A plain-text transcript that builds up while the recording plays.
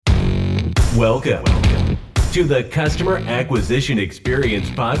Welcome to the Customer Acquisition Experience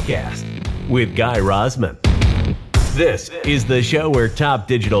Podcast with Guy Rosman. This is the show where top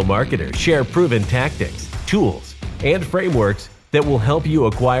digital marketers share proven tactics, tools, and frameworks that will help you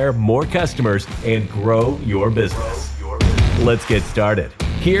acquire more customers and grow your business. Let's get started.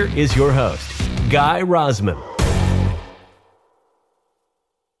 Here is your host, Guy Rosman.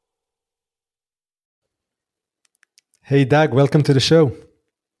 Hey, Doug, welcome to the show.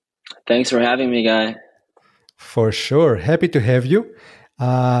 Thanks for having me, Guy. For sure. Happy to have you.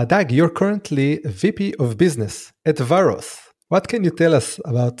 Doug, you're currently VP of Business at Varos. What can you tell us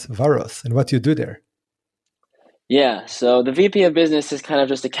about Varos and what you do there? Yeah, so the VP of Business is kind of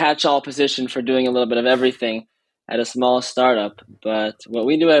just a catch-all position for doing a little bit of everything at a small startup. But what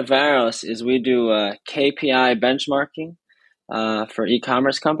we do at Varos is we do KPI benchmarking for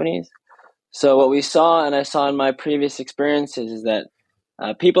e-commerce companies. So what we saw, and I saw in my previous experiences, is that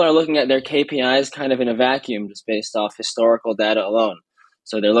people are looking at their KPIs kind of in a vacuum, just based off historical data alone.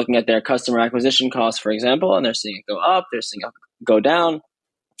 So they're looking at their customer acquisition costs, for example, and they're seeing it go up, they're seeing it go down,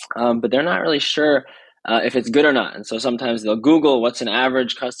 but they're not really sure if it's good or not. And so sometimes they'll Google what's an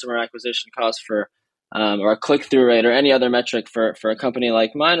average customer acquisition cost for, or a click-through rate or any other metric for a company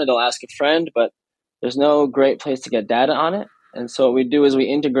like mine, or they'll ask a friend, but there's no great place to get data on it. And so what we do is we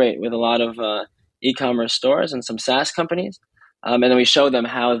integrate with a lot of e-commerce stores and some SaaS companies. And then we show them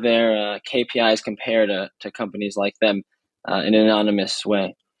how their KPIs compare to companies like them in an anonymous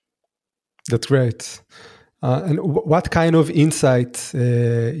way. That's great. And what kind of insight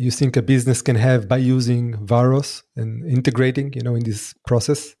you think a business can have by using Varos and integrating, in this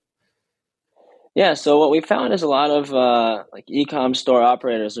process? Yeah, so what we found is a lot of like e-com store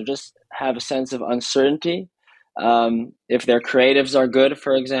operators are just have a sense of uncertainty. If their creatives are good,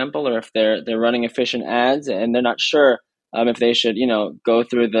 for example, or if they're running efficient ads, and they're not sure if they should, go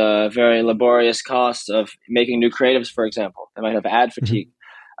through the very laborious costs of making new creatives, for example. They might have ad fatigue.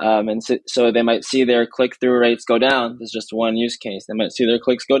 And so they might see their click-through rates go down. There's just one use case. They might see their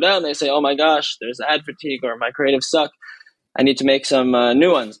clicks go down. They say, oh my gosh, there's ad fatigue, or my creatives suck. I need to make some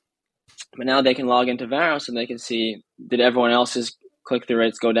new ones. But now they can log into Varos and they can see, did everyone else's click-through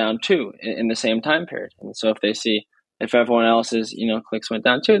rates go down too in the same time period? And so if they see, if everyone else's, clicks went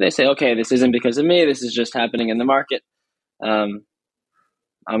down too, they say, okay, this isn't because of me. This is just happening in the market.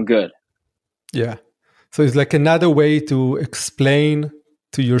 I'm good. Yeah. So it's like another way to explain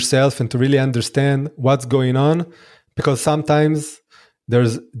to yourself and to really understand what's going on, because sometimes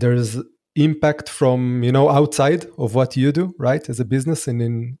there's impact from, outside of what you do, right? As a business and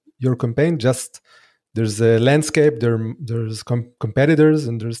in your campaign, just there's a landscape, there's competitors,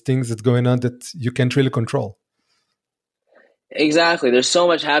 and there's things that's going on that you can't really control. Exactly. There's so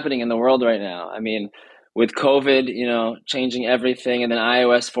much happening in the world right now. I mean, with COVID, changing everything, and then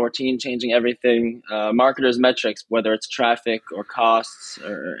iOS 14 changing everything, marketers' metrics, whether it's traffic or costs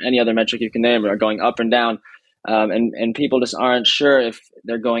or any other metric you can name, are going up and down. And people just aren't sure if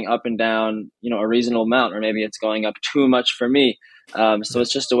they're going up and down, a reasonable amount, or maybe it's going up too much for me. So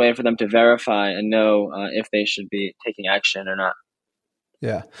it's just a way for them to verify and know if they should be taking action or not.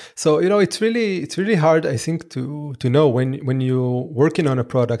 Yeah. So, it's really hard, I think, to know when you're working on a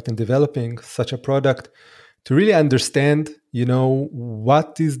product and developing such a product, to really understand,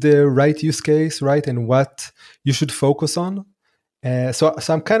 what is the right use case, right? And what you should focus on. So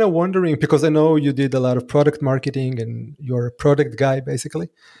I'm kind of wondering, because I know you did a lot of product marketing and you're a product guy, basically.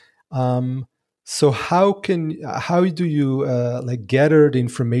 So how do you gather the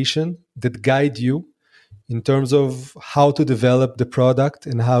information that guide you in terms of how to develop the product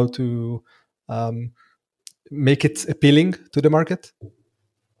and how to make it appealing to the market?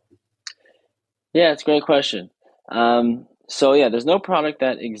 Yeah, it's a great question. So there's no product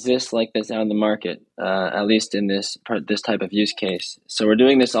that exists like this out in the market, at least in this type of use case. So we're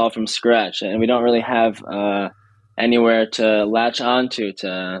doing this all from scratch, and we don't really have anywhere to latch onto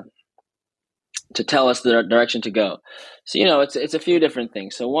to tell us the direction to go. So, it's a few different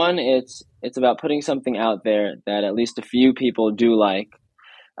things. So one, it's about putting something out there that at least a few people do like,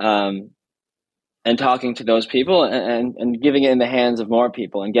 and talking to those people and giving it in the hands of more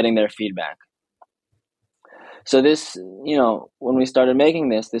people and getting their feedback. So this, when we started making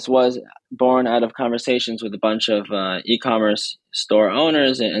this was born out of conversations with a bunch of e-commerce store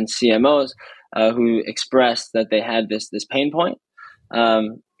owners and CMOs who expressed that they had this pain point.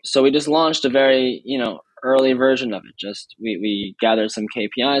 So we just launched a very, early version of it. Just we gathered some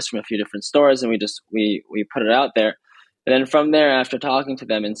KPIs from a few different stores, and we put it out there. And then from there, after talking to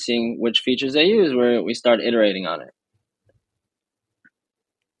them and seeing which features they use, we started iterating on it.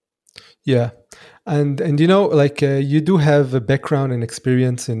 Yeah. And like you do have a background and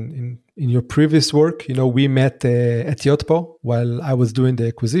experience in your previous work. We met at Yotpo while I was doing the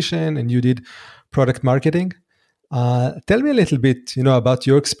acquisition, and you did product marketing. Tell me a little bit, about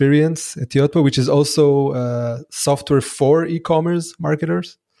your experience at Yotpo, which is also software for e-commerce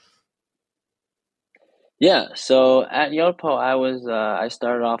marketers. Yeah, so at Yotpo, I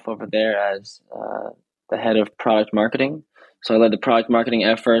started off over there as the head of product marketing. So I led the product marketing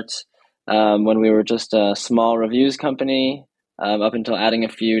efforts when we were just a small reviews company, up until adding a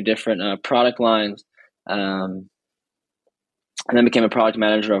few different product lines, and then became a product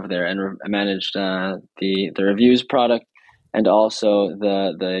manager over there, and I managed the reviews product and also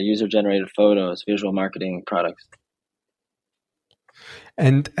the user generated photos, visual marketing products.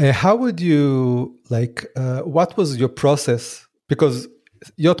 And how would you what was your process? Because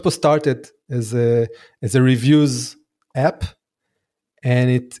Yotpo started as a reviews app, and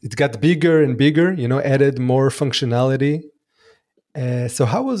it got bigger and bigger, added more functionality. So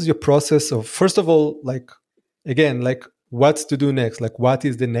how was your process of, first of all, again, what's to do next? Like, what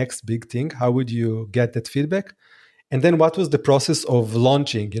is the next big thing? How would you get that feedback? And then what was the process of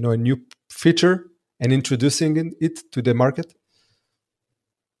launching, a new feature and introducing it to the market?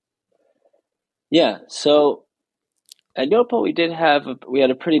 Yeah, so at Yotpo, we had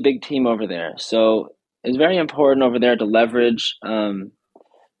a pretty big team over there. So it's very important over there to leverage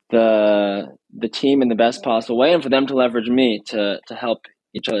the team in the best possible way, and for them to leverage me to help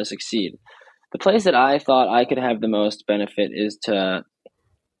each other succeed. The place that I thought I could have the most benefit is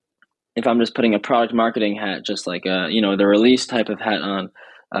if I'm just putting a product marketing hat, just like the release type of hat on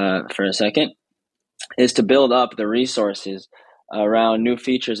for a second, is to build up the resources around new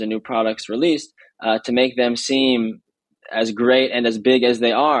features and new products released to make them seem as great and as big as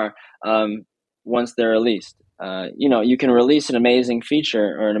they are once they're released. You can release an amazing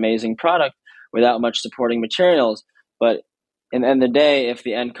feature or an amazing product without much supporting materials, but in the end of the day, if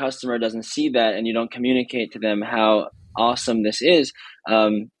the end customer doesn't see that and you don't communicate to them how awesome this is,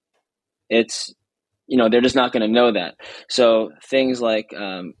 they're just not going to know that. So things like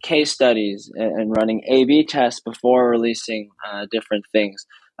case studies and running A/B tests before releasing different things,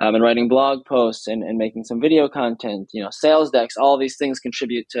 and writing blog posts and making some video content, sales decks, all these things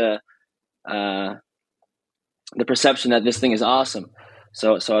contribute to the perception that this thing is awesome.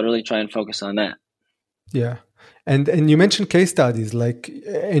 So I'd really try and focus on that. Yeah. And you mentioned case studies, like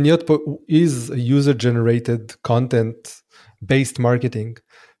Enyotpo is a user-generated content-based marketing.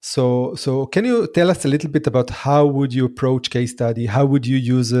 So can you tell us a little bit about how would you approach case study? How would you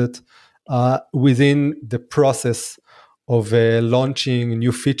use it within the process of launching a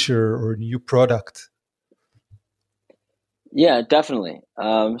new feature or new product? Yeah, definitely.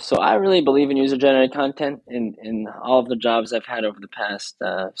 So I really believe in user-generated content. In all of the jobs I've had over the past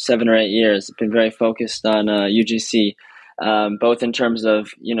 7 or 8 years, I've been very focused on UGC, both in terms of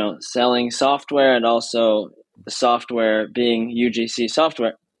selling software and also the software being UGC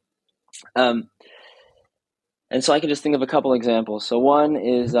software. And so I can just think of a couple examples. So one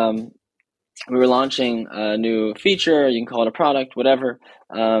is we were launching a new feature. You can call it a product, whatever,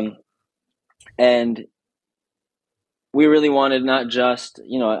 and we really wanted not just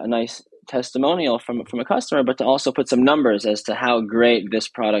a nice testimonial from a customer, but to also put some numbers as to how great this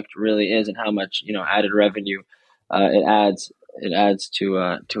product really is and how much added revenue it adds to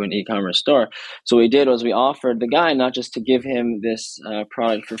an e-commerce store. So what we did was we offered the guy not just to give him this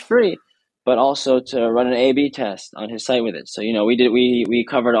product for free, but also to run an A/B test on his site with it. So we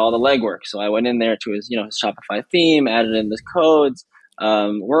covered all the legwork. So I went in there to his his Shopify theme, added in the codes,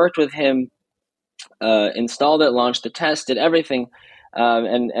 worked with him. Installed it, launched the test, did everything,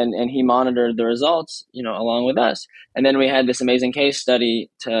 and he monitored the results, along with us. And then we had this amazing case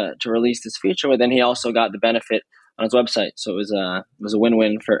study to release this feature with, and he also got the benefit on his website. So it was a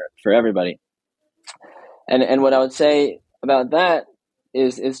win-win for everybody. And what I would say about that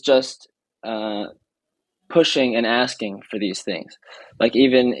is just pushing and asking for these things. Like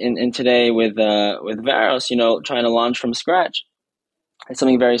even in today with Varos, trying to launch from scratch, it's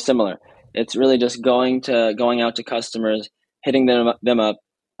something very similar. It's really just going out to customers, hitting them up.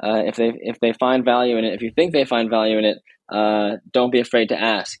 If they find value in it, if you think they find value in it, don't be afraid to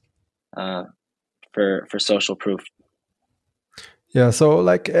ask for social proof. Yeah. So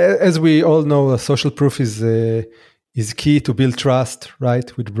as we all know, social proof is key to build trust,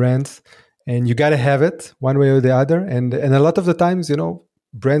 right, with brands, and you got to have it one way or the other. And a lot of the times,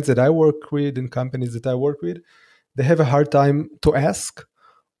 brands that I work with and companies that I work with, they have a hard time to ask,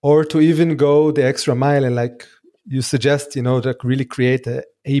 or to even go the extra mile and you suggest, to really create a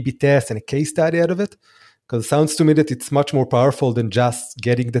A/B test and a case study out of it. Because it sounds to me that it's much more powerful than just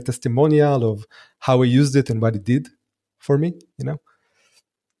getting the testimonial of how I used it and what it did for me,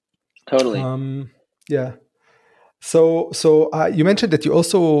 Totally. Yeah. So you mentioned that you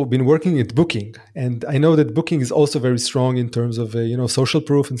also been working at Booking, and I know that Booking is also very strong in terms of social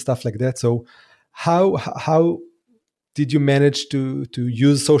proof and stuff like that. So how did you manage to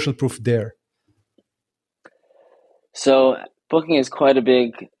use social proof there? So Booking is quite a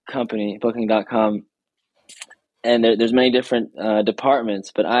big company, Booking.com, and there's many different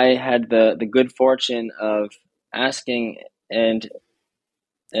departments. But I had the good fortune of asking and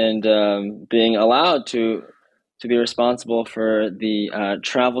being allowed to be responsible for the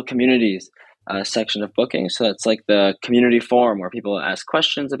travel communities section of Booking. So it's like the community forum where people ask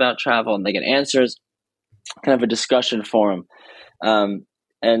questions about travel and they get answers, kind of a discussion forum. And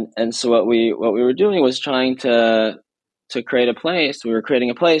so what we were doing was trying to create a place. We were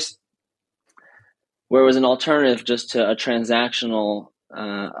creating a place where it was an alternative just to a transactional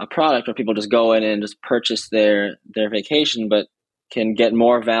a product where people just go in and just purchase their vacation, but can get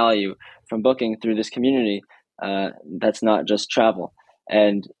more value from Booking through this community that's not just travel.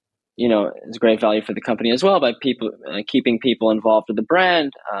 And it's great value for the company as well by people keeping people involved with the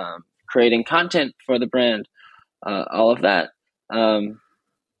brand, creating content for the brand, all of that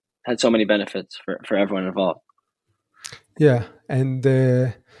had so many benefits for everyone involved. Yeah, and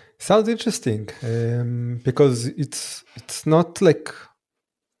sounds interesting because it's not like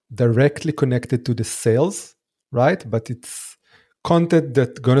directly connected to the sales, right? But it's content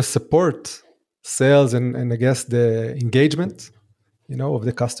that's gonna support sales and I guess the engagement, of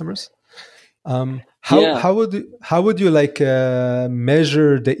the customers. How would you like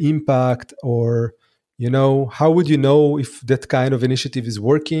measure the impact, or how would you know if that kind of initiative is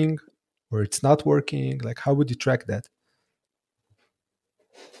working or it's not working? Like, how would you track that?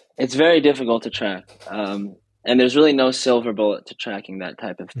 It's very difficult to track, and there's really no silver bullet to tracking that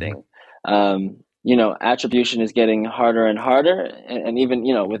type of thing. Attribution is getting harder and harder, and even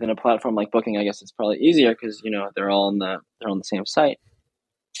within a platform like Booking, I guess it's probably easier because they're all on the same site.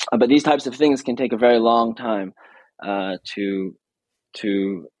 But these types of things can take a very long time to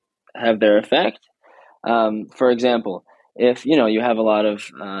have their effect. For example, if you have a lot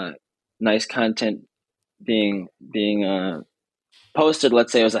of nice content being posted,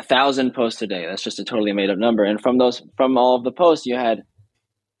 let's say it was 1,000 posts a day. That's just a totally made up number. And from all of the posts, you had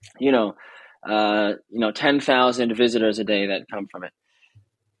 10,000 visitors a day that come from it.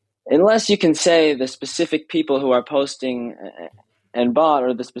 Unless you can say the specific people who are posting and bought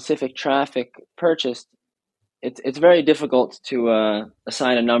or the specific traffic purchased, it's very difficult to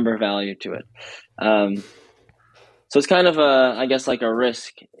assign a number value to it. So it's kind of I guess like a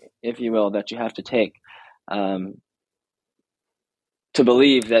risk, if you will, that you have to take to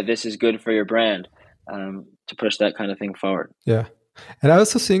believe that this is good for your brand, to push that kind of thing forward. Yeah. And I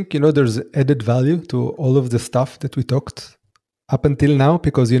also think, there's added value to all of the stuff that we talked up until now,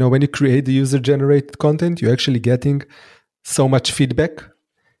 because, when you create the user-generated content, you're actually getting so much feedback.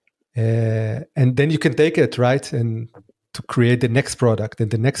 And then you can take it, right? And to create the next product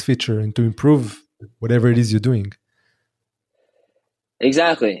and the next feature and to improve whatever it is you're doing.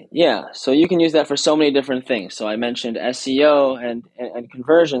 Exactly. Yeah. So you can use that for so many different things. So I mentioned SEO and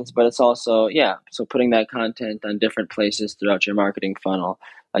conversions, but it's also, so putting that content on different places throughout your marketing funnel,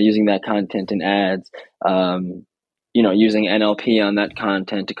 using that content in ads, using NLP on that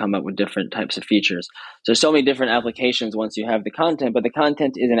content to come up with different types of features. So there's so many different applications once you have the content, but the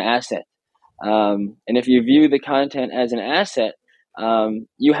content is an asset. And if you view the content as an asset,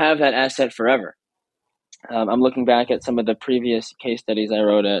 you have that asset forever. I'm looking back at some of the previous case studies I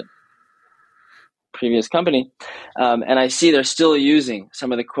wrote at previous company, and I see they're still using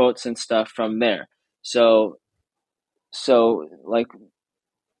some of the quotes and stuff from there. So like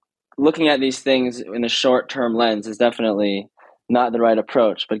looking at these things in a short-term lens is definitely not the right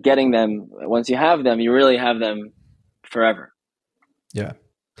approach, but getting them, once you have them, you really have them forever. Yeah.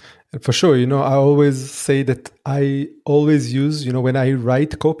 And for sure, I always say that I always use, when I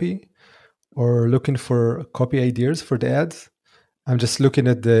write copy, or looking for copy ideas for the ads, I'm just looking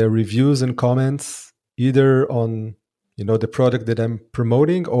at the reviews and comments, either on, the product that I'm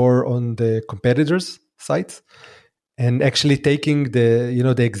promoting or on the competitors' sites, and actually taking the,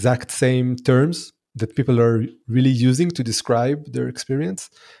 the exact same terms that people are really using to describe their experience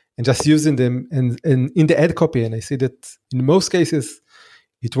and just using them and in the ad copy. And I see that in most cases,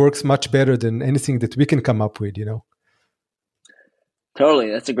 it works much better than anything that we can come up with,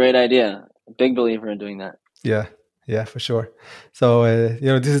 Totally. That's a great idea. Big believer in doing that. Yeah, for sure. So,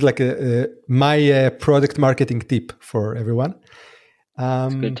 this is like my product marketing tip for everyone.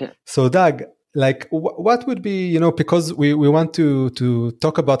 So, Doug, like what would be, because we want to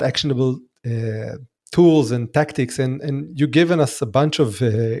talk about actionable tools and tactics, and you've given us a bunch of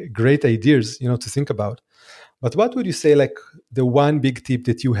great ideas, to think about. But what would you say, like the one big tip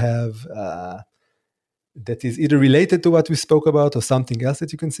that you have that is either related to what we spoke about or something else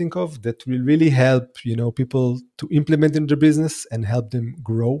that you can think of that will really help, people to implement in their business and help them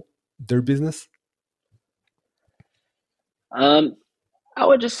grow their business? I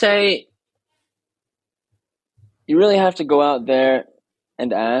would just say you really have to go out there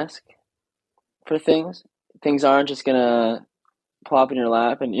and ask for things. Things aren't just gonna plop in your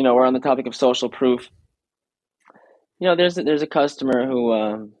lap. And we're on the topic of social proof. There's a customer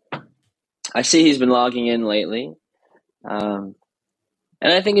who I see he's been logging in lately, and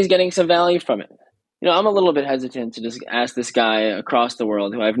I think he's getting some value from it. I'm a little bit hesitant to just ask this guy across the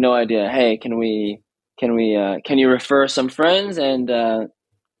world who I have no idea. Hey, can you refer some friends, and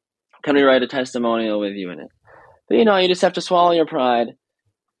can we write a testimonial with you in it? But you just have to swallow your pride,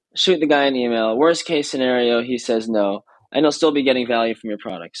 shoot the guy an email. Worst case scenario, he says no, and he'll still be getting value from your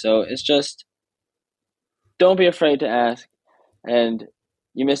product. So it's just, don't be afraid to ask, and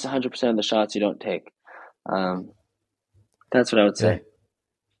you miss 100% of the shots you don't take. That's what I would say.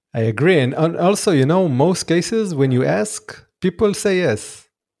 Yeah, I agree. And also, most cases when you ask, people say yes.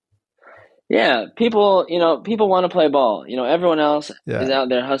 Yeah, people want to play ball. Everyone else is out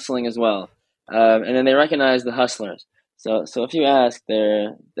there hustling as well. And then they recognize the hustlers. So if you ask, they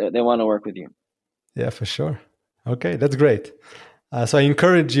want to work with you. Yeah, for sure. Okay, that's great. So I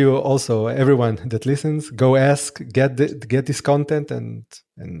encourage you also, everyone that listens, go ask, get this content and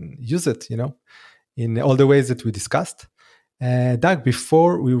use it, in all the ways that we discussed. Doug,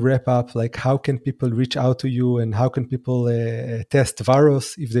 before we wrap up, like how can people reach out to you and how can people test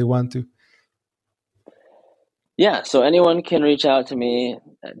Varos if they want to? Yeah, so anyone can reach out to me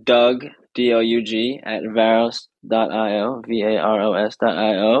at Doug, D-O-U-G, at varos.io,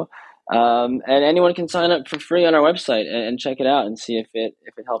 V-A-R-O-S.io. And anyone can sign up for free on our website and check it out and see if it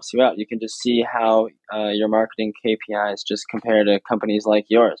helps you out. You can just see how your marketing KPIs just compare to companies like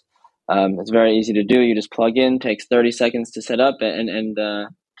yours. It's very easy to do. You just plug in, takes 30 seconds to set up, and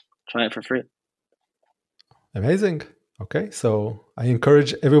try it for free. Amazing. Okay, so I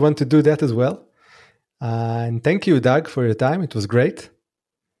encourage everyone to do that as well. And thank you, Doug, for your time. It was great.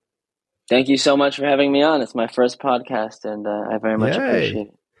 Thank you so much for having me on. It's my first podcast, and I very much appreciate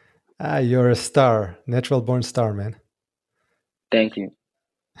it. You're a star, natural born star, man. Thank you.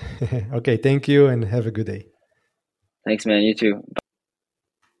 Okay, thank you, and have a good day. Thanks, man. You too.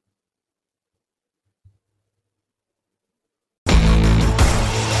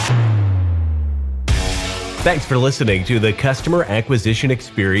 Thanks for listening to the Customer Acquisition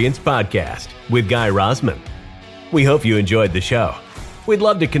Experience Podcast with Guy Rosman. We hope you enjoyed the show. We'd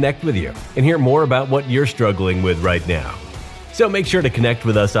love to connect with you and hear more about what you're struggling with right now. So make sure to connect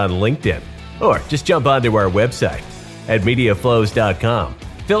with us on LinkedIn or just jump onto our website at mediaflows.com,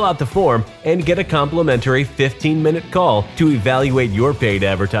 fill out the form, and get a complimentary 15-minute call to evaluate your paid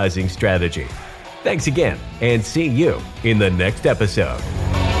advertising strategy. Thanks again, and see you in the next episode.